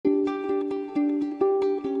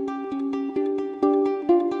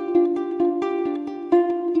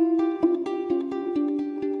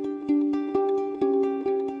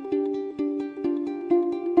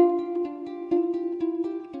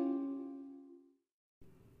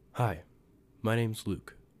Hi, my name's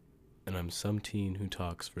Luke, and I'm some teen who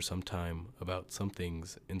talks for some time about some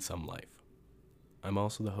things in some life. I'm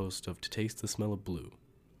also the host of To Taste the Smell of Blue,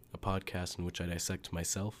 a podcast in which I dissect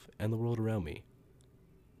myself and the world around me.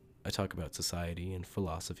 I talk about society and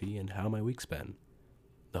philosophy and how my week's been.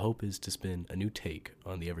 The hope is to spin a new take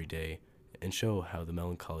on the everyday and show how the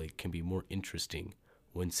melancholy can be more interesting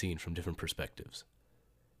when seen from different perspectives.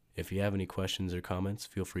 If you have any questions or comments,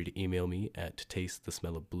 feel free to email me at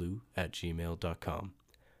totastethesmellofblue@gmail.com.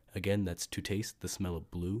 Again, that's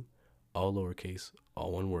totastethesmellofblue, all lowercase,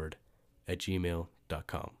 all one word,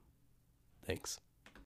 @gmail.com. Thanks.